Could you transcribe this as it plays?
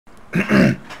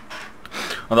On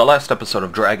the last episode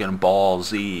of Dragon Ball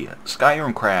Z,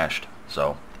 Skyrim crashed,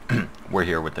 so we're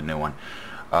here with the new one.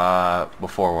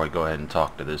 Before we go ahead and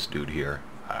talk to this dude here,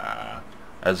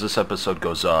 as this episode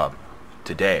goes up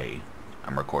today,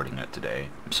 I'm recording it today.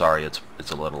 I'm sorry it's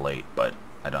a little late, but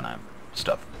I don't have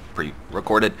stuff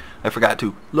pre-recorded. I forgot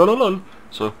to.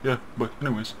 So yeah, but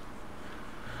anyways.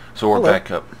 So we're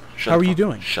back up. How are you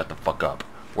doing? Shut the fuck up.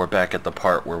 We're back at the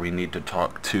part where we need to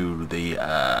talk to the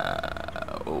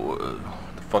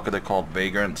what the fuck are they called?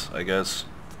 Vagrants, I guess.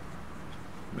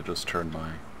 Let me just turn my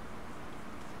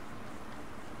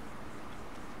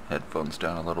headphones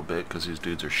down a little bit because these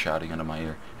dudes are shouting into my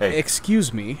ear. Hey.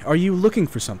 Excuse me, are you looking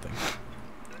for something?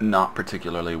 Not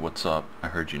particularly. What's up? I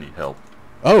heard you need help.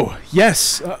 Oh,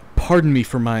 yes. Pardon me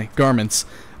for my garments.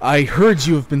 I heard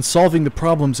you have been solving the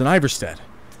problems in Ivarstead.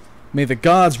 May the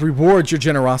gods reward your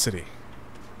generosity.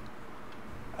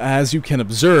 As you can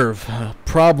observe,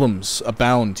 problems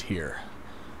abound here.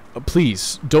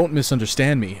 Please, don't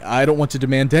misunderstand me. I don't want to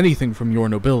demand anything from your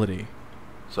nobility.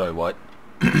 Sorry, what?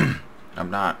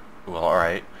 I'm not. Well,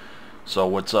 alright. So,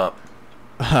 what's up?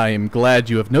 I am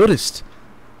glad you have noticed.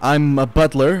 I'm a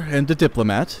butler and a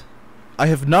diplomat. I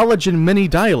have knowledge in many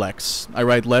dialects. I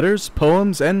write letters,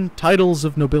 poems, and titles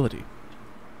of nobility.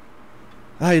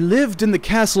 I lived in the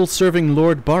castle serving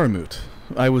Lord Baramut.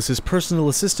 I was his personal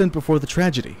assistant before the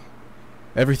tragedy.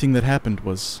 Everything that happened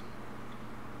was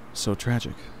so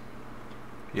tragic.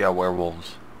 Yeah,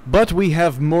 werewolves. But we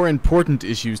have more important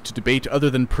issues to debate other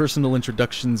than personal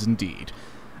introductions indeed.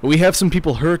 We have some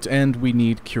people hurt and we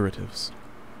need curatives.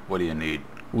 What do you need?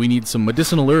 We need some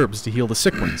medicinal herbs to heal the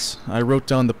sick ones. I wrote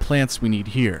down the plants we need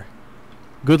here.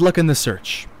 Good luck in the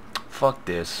search. Fuck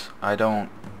this. I don't...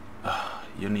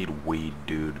 you need weed,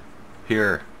 dude.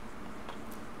 Here.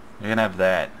 You can have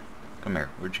that. Come here.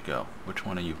 Where'd you go? Which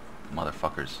one of you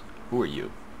motherfuckers? Who are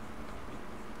you?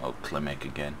 Oh, Klimek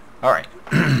again. Alright.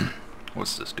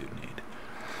 What's this dude need?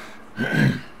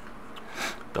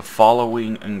 The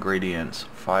following ingredients.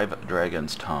 5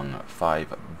 dragon's tongue,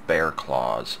 5 bear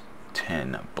claws,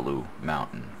 10 blue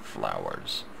mountain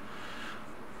flowers.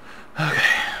 Okay.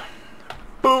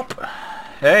 Boop!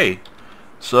 Hey!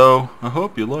 So, I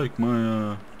hope you like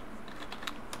my,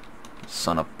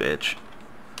 son of bitch.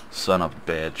 Son of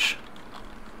bitch.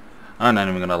 I'm not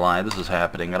even gonna lie, this is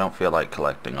happening. I don't feel like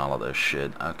collecting all of this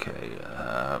shit. Okay,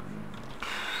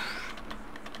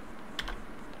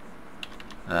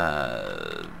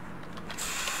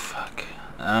 fuck.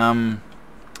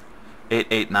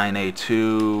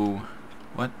 889A2.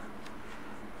 What?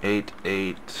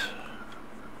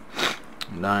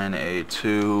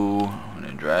 889A2.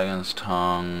 And Dragon's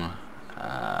Tongue.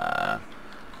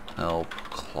 Help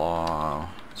Claw.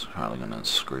 It's probably gonna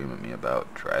scream at me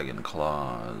about dragon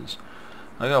claws.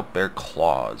 I got bear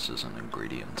claws as an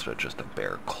ingredient, so just a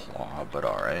bear claw, but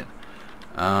alright.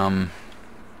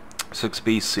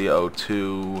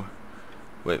 6BCO2.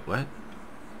 Wait, what?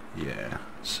 Yeah,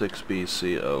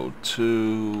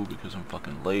 6BCO2 because I'm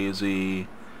fucking lazy.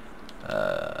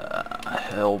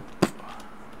 Help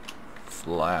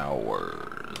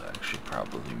flowers. Actually,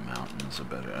 probably mountains a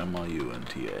better.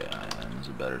 MLUNTAIN is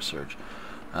a better search.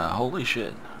 Holy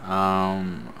shit.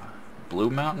 Blue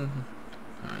Mountain?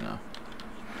 I don't know.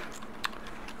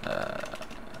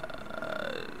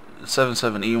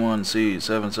 77E1C,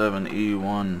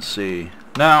 77E1C.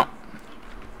 Now,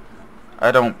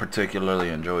 I don't particularly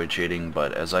enjoy cheating,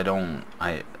 but as I don't,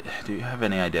 do you have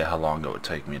any idea how long it would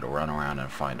take me to run around and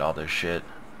find all this shit?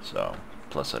 So,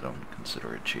 plus I don't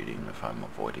consider it cheating if I'm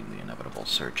avoiding the inevitable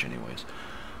search anyways.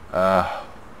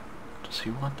 Does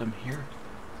he want them here?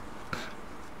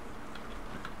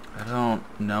 I don't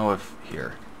know if...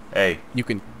 Here. Hey. You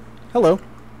can... Hello.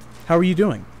 How are you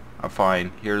doing? I'm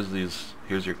fine. Here's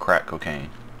your crack cocaine.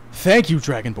 Thank you,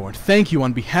 Dragonborn. Thank you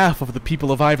on behalf of the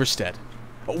people of Ivarstead.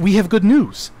 We have good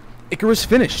news. Icarus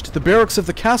finished. The barracks of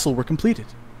the castle were completed.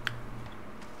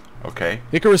 Okay.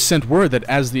 Icarus sent word that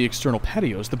as the external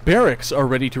patios, the barracks are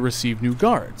ready to receive new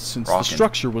guards, since the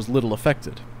structure was little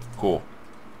affected. Cool.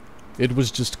 It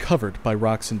was just covered by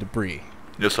rocks and debris.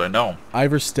 Yes, I know.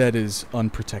 Ivarstead is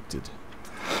unprotected.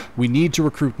 We need to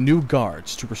recruit new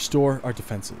guards to restore our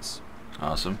defenses.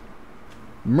 Awesome.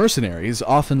 Mercenaries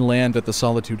often land at the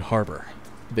Solitude Harbor.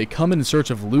 They come in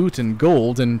search of loot and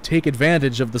gold and take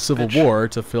advantage of the Civil War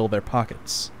to fill their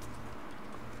pockets.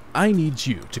 I need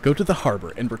you to go to the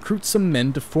harbor and recruit some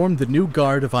men to form the new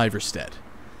guard of Ivarstead.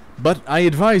 But I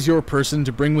advise your person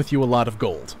to bring with you a lot of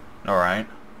gold. Alright.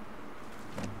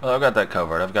 Well, I've got that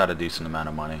covered. I've got a decent amount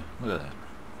of money. Look at that.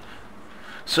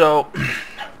 So,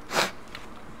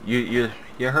 you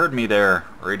heard me there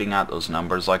reading out those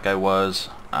numbers like I was.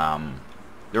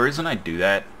 The reason I do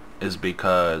that is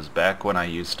because back when I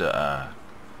used to,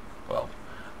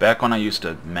 back when I used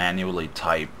to manually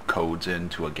type codes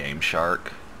into a Game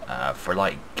Shark, for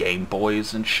like Game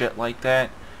Boys and shit like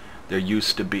that, there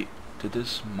used to be, did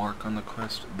this mark on the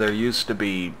quest? There used to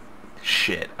be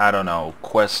shit, I don't know,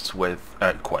 quests with,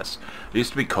 quests. There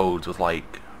used to be codes with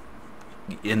like,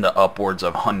 in the upwards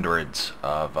of hundreds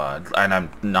of, and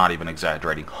I'm not even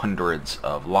exaggerating, hundreds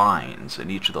of lines, and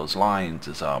each of those lines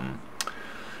is,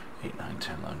 8, 9,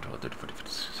 10, 11, 12, 13, 14,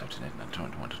 15, 16, 17, 18, 19,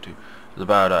 20, 21, 22. There's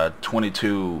about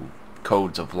 22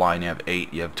 codes of line. You have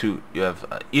 8. You have 2. You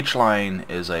have each line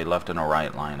is a left and a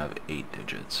right line of 8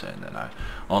 digits. And then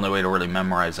only way to really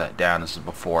memorize that down. This is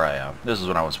before I. This is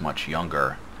when I was much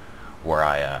younger, where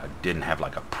I didn't have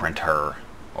like a printer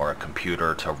or a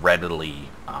computer to readily,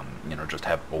 you know, just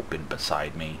have open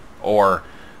beside me. Or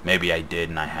maybe I did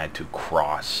and I had to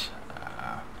cross.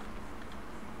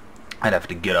 I'd have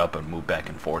to get up and move back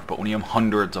and forth, but when you have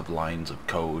hundreds of lines of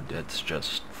code, it's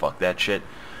just fuck that shit.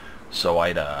 So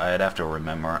I'd have to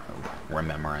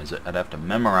memorize it. I'd have to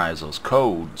memorize those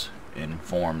codes in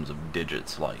forms of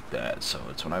digits like that. So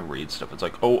it's when I read stuff, it's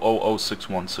like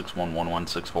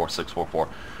 000616111646444,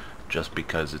 just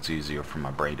because it's easier for my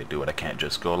brain to do it. I can't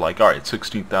just go like, all right,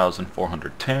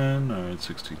 16,410, all right,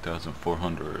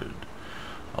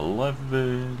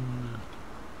 16,411.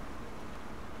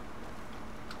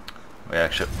 Wait,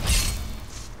 actually,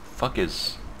 fuck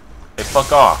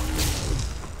off.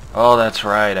 Oh, that's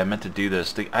right, I meant to do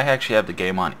this. I actually have the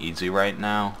game on easy right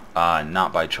now,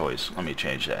 not by choice. Let me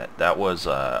change that. That was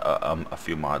a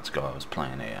few mods ago. I was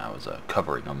playing I was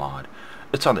covering a mod.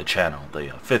 It's on the channel,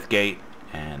 the Fifth Gate,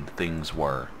 and things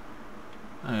were,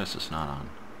 I guess it's not on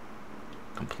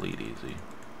complete easy.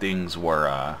 Things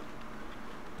were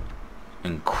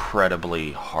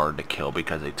incredibly hard to kill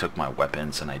because they took my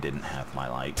weapons and I didn't have my,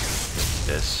 like,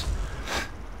 this.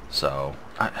 So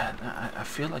I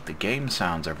feel like the game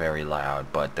sounds are very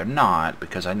loud, but they're not,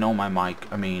 because I know my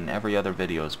mic, I mean, every other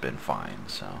video's been fine,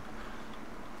 so.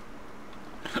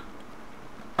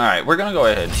 Alright, we're gonna go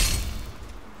ahead.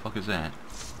 Fuck is that?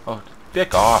 Oh,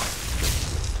 dick off.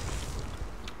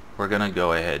 We're gonna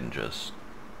go ahead and just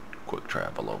quick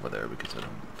travel over there because I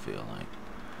don't feel like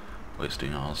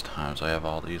wasting all this time. So I have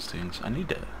all these things. I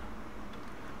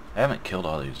haven't killed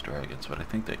all these dragons, but I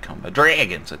think they come by.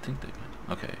 Dragons! I think they come.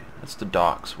 Okay, that's the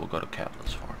docks. We'll go to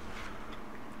Catalyst Farm.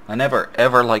 I never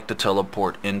ever like to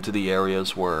teleport into the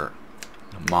areas where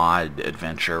mod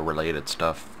adventure related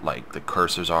stuff like the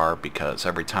cursors are, because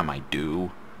every time I do,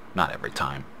 not every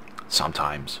time,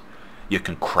 sometimes you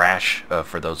can crash.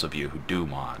 For those of you who do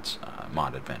mods,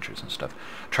 mod adventures and stuff,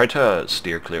 try to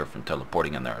steer clear from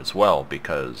teleporting in there as well,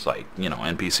 because, like, you know,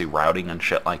 NPC routing and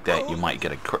shit like that, you might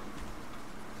get a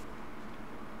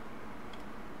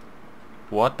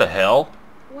What the hell?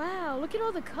 Wow, look at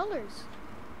all the colors.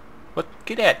 What?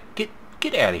 Get out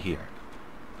of here.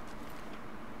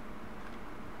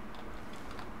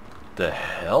 The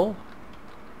hell?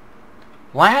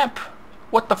 Lamp?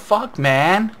 What the fuck,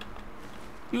 man?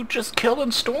 You just killed in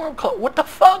Stormcloak. What the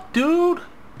fuck, dude?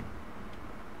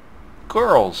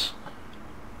 Girls.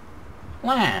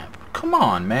 Lamp. Come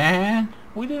on, man.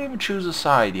 We didn't even choose a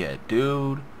side yet,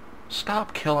 dude.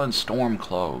 Stop killing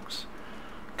Stormcloaks.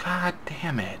 God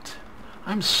damn it.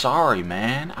 I'm sorry,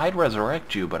 man. I'd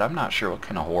resurrect you, but I'm not sure what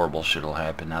kind of horrible shit will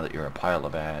happen now that you're a pile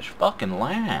of ash. Fucking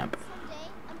Lamp. Someday,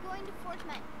 I'm going to forge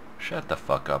my... Shut the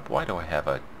fuck up. Why do I have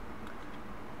a...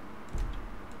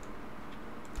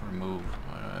 Remove...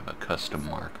 Why do I have a custom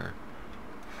marker?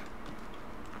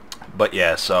 But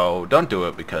yeah, so don't do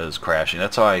it because crashing.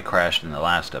 That's how I crashed in the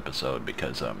last episode,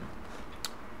 because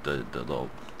the little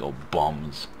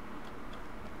bums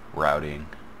routing.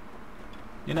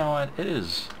 You know what? It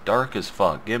is dark as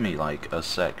fuck. Give me like a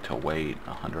sec to wait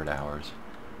 100 hours.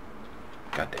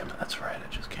 God damn it, that's right. I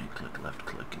just can't click left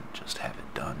click and just have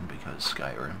it done because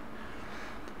Skyrim.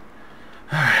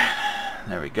 Alright,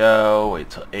 there we go.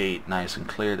 Wait till 8, nice and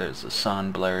clear. There's the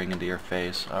sun blaring into your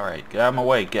face. Alright, get out of my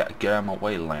way. Get out of my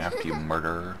way, Lamp, you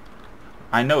murderer.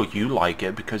 I know you like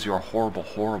it because you're a horrible,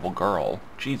 horrible girl.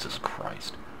 Jesus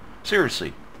Christ.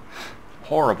 Seriously.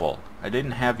 Horrible. I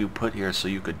didn't have you put here so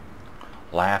you could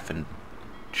laugh and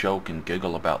joke and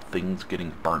giggle about things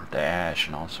getting burnt to ash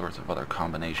and all sorts of other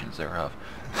combinations thereof.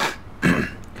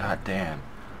 God damn.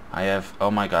 I have, oh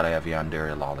my god, I have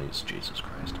Yandere lollies. Jesus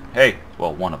Christ. Hey,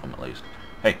 well, one of them at least.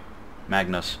 Hey,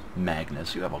 Magnus,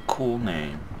 you have a cool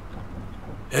name.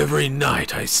 Every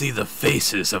night I see the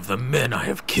faces of the men I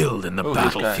have killed in the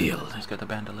battlefield. He's got the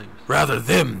bandoliers. Rather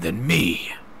them than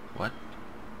me. What?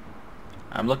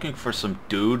 I'm looking for some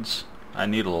dudes. I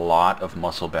need a lot of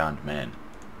muscle-bound men.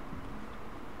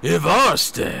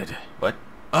 Ivarstead. What?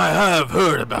 I have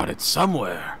heard about it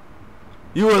somewhere.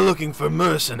 You are looking for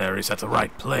mercenaries at the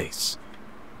right place.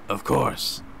 Of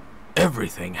course,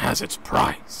 everything has its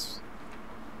price.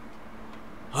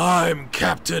 I'm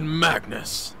Captain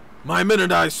Magnus. My men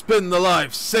and I spend the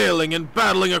life sailing and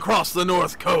battling across the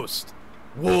North Coast.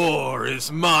 War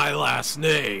is my last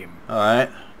name.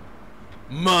 Alright.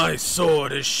 My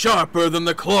sword is sharper than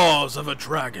the claws of a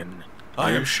dragon. I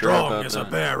Are you am sure strong about as a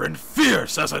that? bear and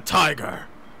fierce as a tiger.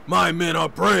 My men are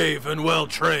brave and well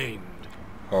trained.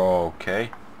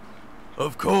 Okay.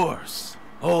 Of course,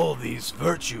 all these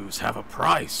virtues have a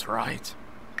price, right?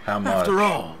 How much? After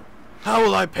all, how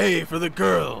will I pay for the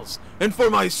girls and for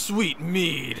my sweet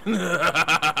mead?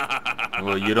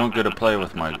 Well, you don't get to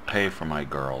pay for my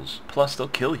girls. Plus, they'll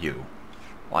kill you.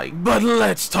 Like. But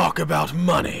let's talk about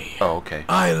money. Oh, okay.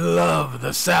 I love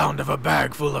the sound of a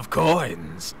bag full of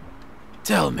coins.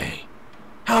 Tell me,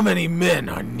 how many men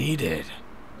are needed?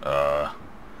 How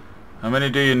many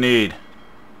do you need?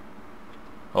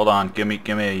 Hold on, give me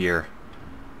a year.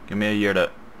 Give me a year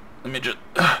to. Let me just.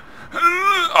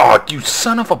 Oh, you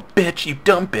son of a bitch! You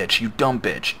dumb bitch! You dumb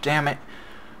bitch! Damn it!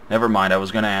 Never mind. I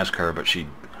was gonna ask her, but she.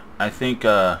 I think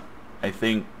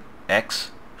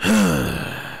X.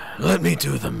 Let me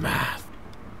do the math.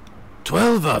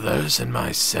 12 others and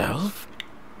myself.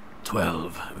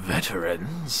 12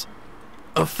 veterans.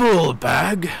 A full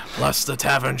bag, plus the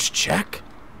tavern's check.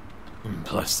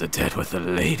 Plus the debt with the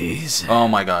ladies. Oh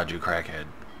my god, you crackhead.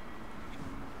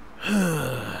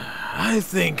 I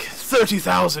think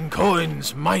 30,000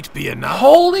 coins might be enough.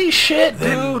 Holy shit,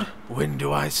 Then, dude! when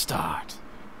do I start?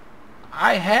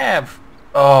 I have.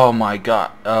 Oh my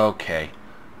god. Okay.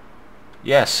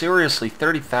 Yeah, seriously,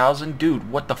 30,000? Dude,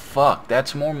 what the fuck?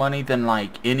 That's more money than,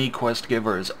 like, any quest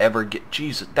giver has ever get.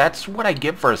 Jesus, that's what I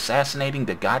get for assassinating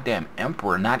the goddamn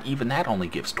emperor. Not even that only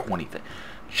gives 20.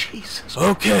 Jesus.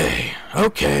 Okay,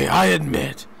 I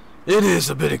admit. It is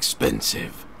a bit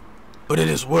expensive. But it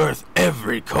is worth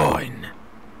every coin.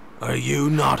 Are you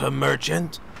not a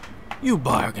merchant? You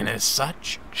bargain as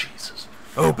such. Jesus.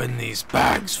 Open these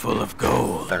bags full of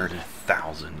gold.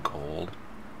 30,000 gold.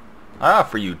 I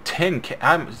offer you 10k.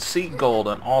 I'm see gold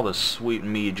on all the sweet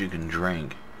mead you can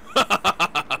drink.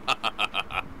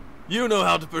 You know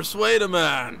how to persuade a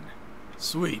man.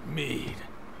 Sweet mead.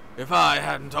 If I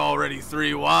hadn't already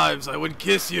 3 wives, I would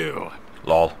kiss you.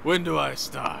 Lol. When do I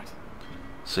start?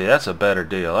 See, that's a better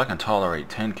deal. I can tolerate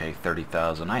 10k,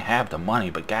 30,000. I have the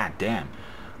money, but goddamn.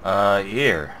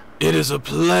 Here. It is a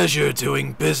pleasure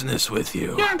doing business with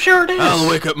you. Yeah, I'm sure it is. I'll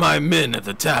wake up my men at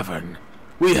the tavern.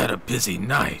 We had a busy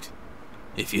night,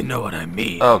 if you know what I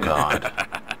mean. Oh god.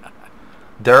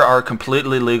 There are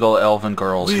completely legal elven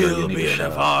girls here. You We'll need be to in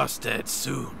shut up. Ivarstead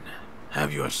soon.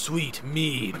 Have your sweet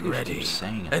mead Why do you ready. keep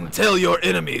saying it And like tell your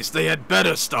enemies they had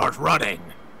better start running.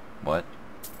 What?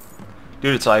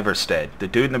 Dude, it's Ivarstead. The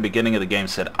dude in the beginning of the game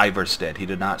said Ivarstead. He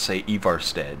did not say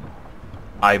Ivarstead.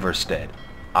 Ivarstead.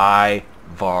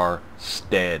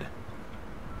 Ivarstead.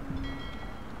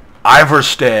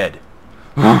 Ivarstead.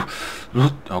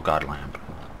 Oh god, lamp.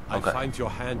 I Okay. find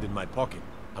your hand in my pocket.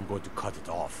 I'm going to cut it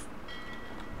off.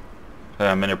 Hey,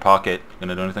 I'm in your pocket.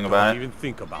 Gonna do anything about Don't it? even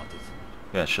think about it.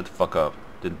 Yeah, shut the fuck up.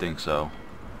 Didn't think so.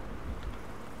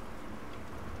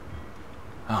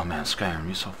 Oh man, Skyrim,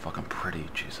 you're so fucking pretty.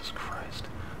 Jesus Christ.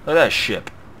 Look at that ship.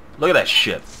 Look at that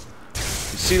ship. You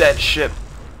see that ship?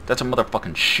 That's a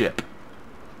motherfucking ship.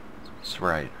 That's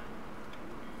right.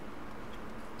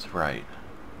 That's right.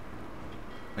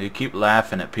 Well, you keep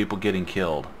laughing at people getting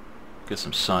killed. Get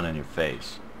some sun in your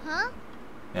face. Huh?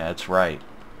 Yeah, that's right.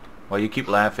 Well, you keep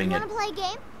laughing You at... wanna play a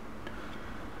game?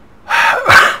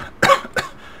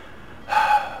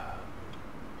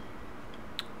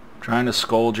 Trying to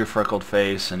scold your freckled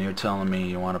face, and you're telling me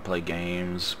you want to play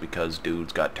games because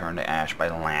dudes got turned to ash by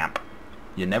the lamp.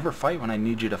 You never fight when I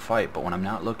need you to fight, but when I'm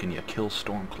not looking, you kill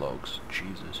Stormcloaks.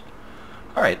 Jesus.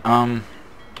 Alright, where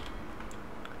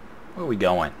are we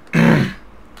going?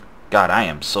 God, I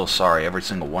am so sorry. Every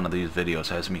single one of these videos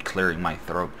has me clearing my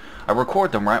throat. I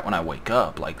record them right when I wake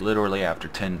up, like literally after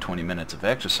 10-20 minutes of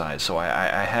exercise, so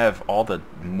I have all the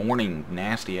morning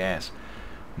nasty-ass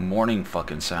morning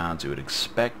fucking sounds you would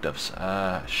expect of...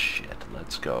 shit,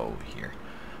 let's go here.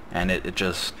 And it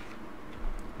just...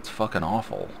 it's fucking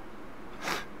awful.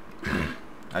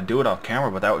 I do it off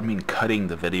camera, but that would mean cutting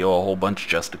the video a whole bunch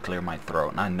just to clear my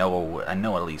throat. And I know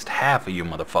at least half of you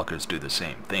motherfuckers do the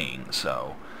same thing,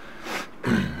 so...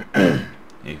 if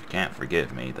you can't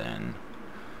forgive me, then...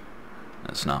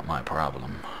 that's not my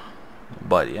problem.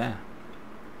 But yeah.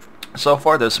 So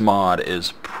far, this mod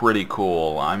is pretty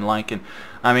cool. I'm liking...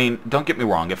 I mean, don't get me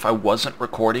wrong. If I wasn't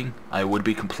recording, I would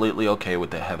be completely okay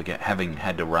with having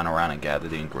had to run around and gather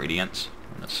the ingredients.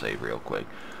 I'm going to save real quick.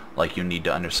 Like, you need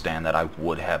to understand that I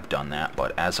would have done that,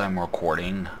 but as I'm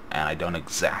recording, and I don't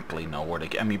exactly know where to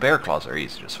get... I mean, bear claws are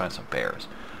easy. Just find some bears.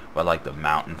 But, like, the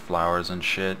mountain flowers and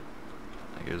shit...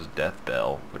 Like, there's Death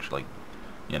Bell, which, like,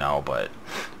 you know, but...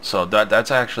 So,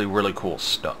 that's actually really cool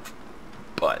stuff.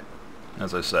 But...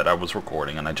 As I said, I was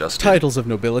recording and I just... Titles of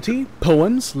nobility,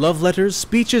 poems, love letters,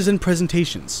 speeches, and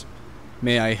presentations.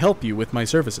 May I help you with my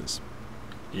services?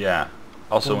 Yeah.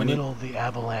 Also, when little the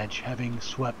avalanche having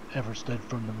swept Ivarstead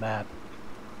from the map.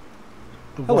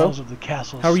 The Hello. walls of the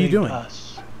castle How are you saved doing?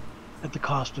 us, at the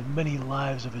cost of many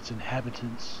lives of its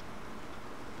inhabitants.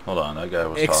 Hold on, that guy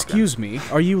was Excuse me,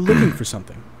 are you looking for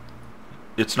something?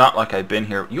 It's not like I've been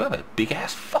here... You have a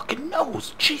big-ass fucking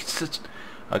nose. Jesus.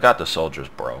 I got the soldiers,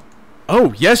 bro.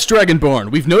 Oh, yes,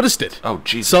 Dragonborn, we've noticed it. Oh,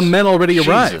 Jesus. Some men already Jesus,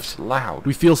 arrived. loud.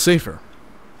 We feel safer.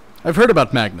 I've heard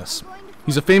about Magnus.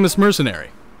 He's a famous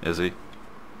mercenary. Is he?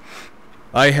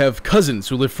 I have cousins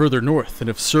who live further north and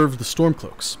have served the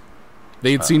Stormcloaks.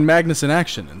 They had seen Magnus in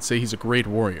action and say he's a great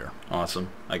warrior. Awesome,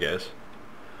 I guess.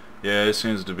 Yeah, he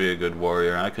seems to be a good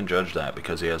warrior. I can judge that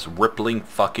because he has rippling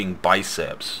fucking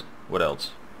biceps. What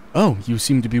else? Oh, you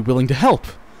seem to be willing to help.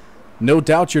 No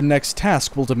doubt your next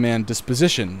task will demand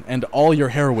disposition and all your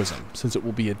heroism, since it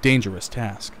will be a dangerous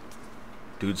task.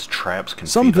 Dude's traps can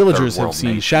Some feed a villagers third have world seen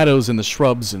nation. shadows in the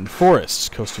shrubs and forests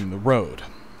coasting the road.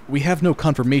 We have no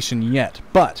confirmation yet,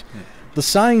 but the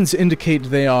signs indicate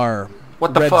they are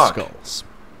What the red fuck? skulls.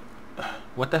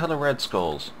 What the hell are red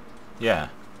skulls? Yeah.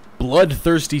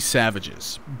 Bloodthirsty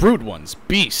savages. Brute ones.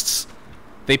 Beasts.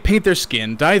 They paint their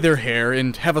skin, dye their hair,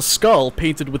 and have a skull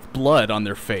painted with blood on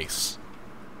their face.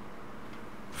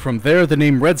 From there, the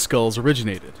name Red Skulls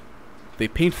originated. They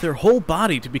paint their whole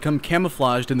body to become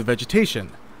camouflaged in the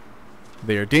vegetation.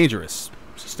 They are dangerous,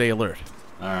 so stay alert.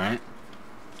 Alright.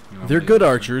 They're good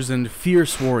archers and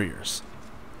fierce warriors.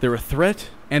 They're a threat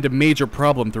and a major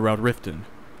problem throughout Riften.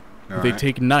 They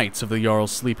take nights of the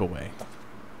Jarl's sleep away.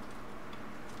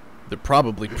 They're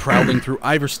probably prowling through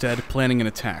Ivarstead planning an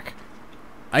attack.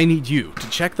 I need you to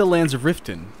check the lands of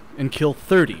Riften and kill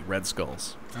 30 Red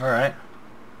Skulls. Alright.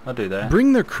 I'll do that.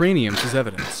 Bring their craniums as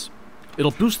evidence.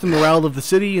 It'll boost the morale of the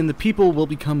city and the people will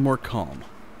become more calm.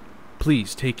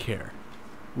 Please take care.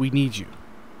 We need you.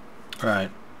 Alright.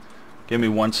 Give me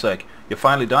 1 sec. You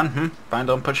finally done? Finally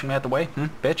done pushing me out the way?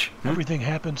 Bitch? Everything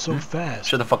happened so fast.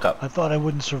 Shut the fuck up. I thought I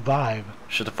wouldn't survive.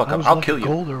 Shut the fuck I up. was I'll lucky kill you.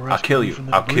 Golder I'll rescued kill me you. from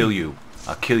the I'll kill debris. you.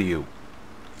 I'll kill you.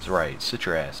 That's right. Sit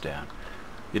your ass down.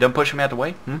 You done pushing me out the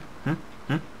way? Oh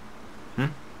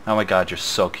my god, you're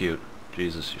so cute.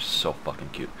 Jesus, you're so fucking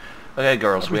cute. Okay,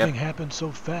 girls, Everything happened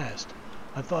so fast.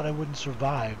 I thought I wouldn't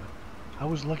survive. I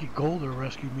was lucky Golder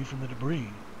rescued me from the debris.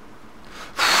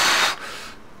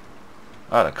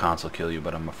 I'd have console kill you,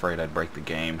 but I'm afraid I'd break the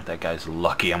game. That guy's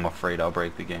lucky. I'm afraid I'll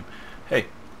break the game. Hey.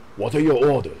 What are your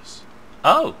orders?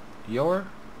 Oh, you're...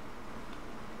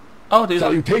 Oh, these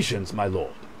are... Salutations, my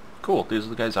lord. Cool. These are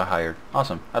the guys I hired.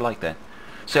 Awesome. I like that.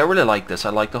 See, I really like this.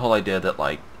 I like the whole idea that,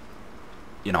 like,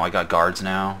 you know, I got guards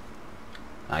now.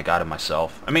 I got it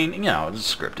myself. I mean, you know,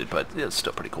 it's scripted, but it's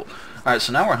still pretty cool. Alright,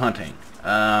 so now we're hunting.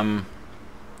 Alright,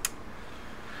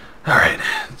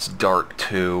 it's dark,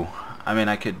 too. I mean,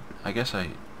 I guess I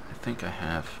think I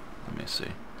have... Let me see.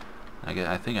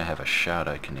 I think I have a shout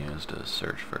I can use to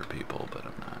search for people, but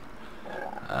I'm not.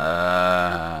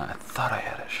 I thought I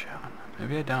had a shout.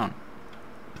 Maybe I don't.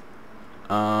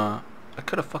 I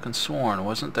could have fucking sworn.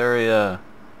 Wasn't there a...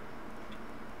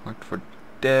 Worked for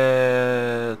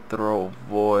Death, Throw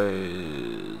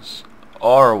Voice,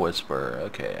 or Whisper.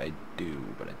 Okay, I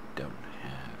do, but I don't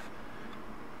have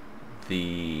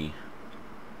the...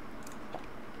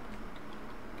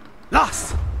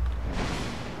 Lost!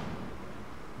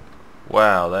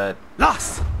 Wow, that...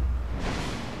 Lost!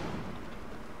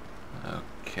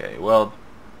 Okay, well...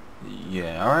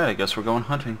 Yeah, alright, I guess we're going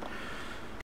hunting.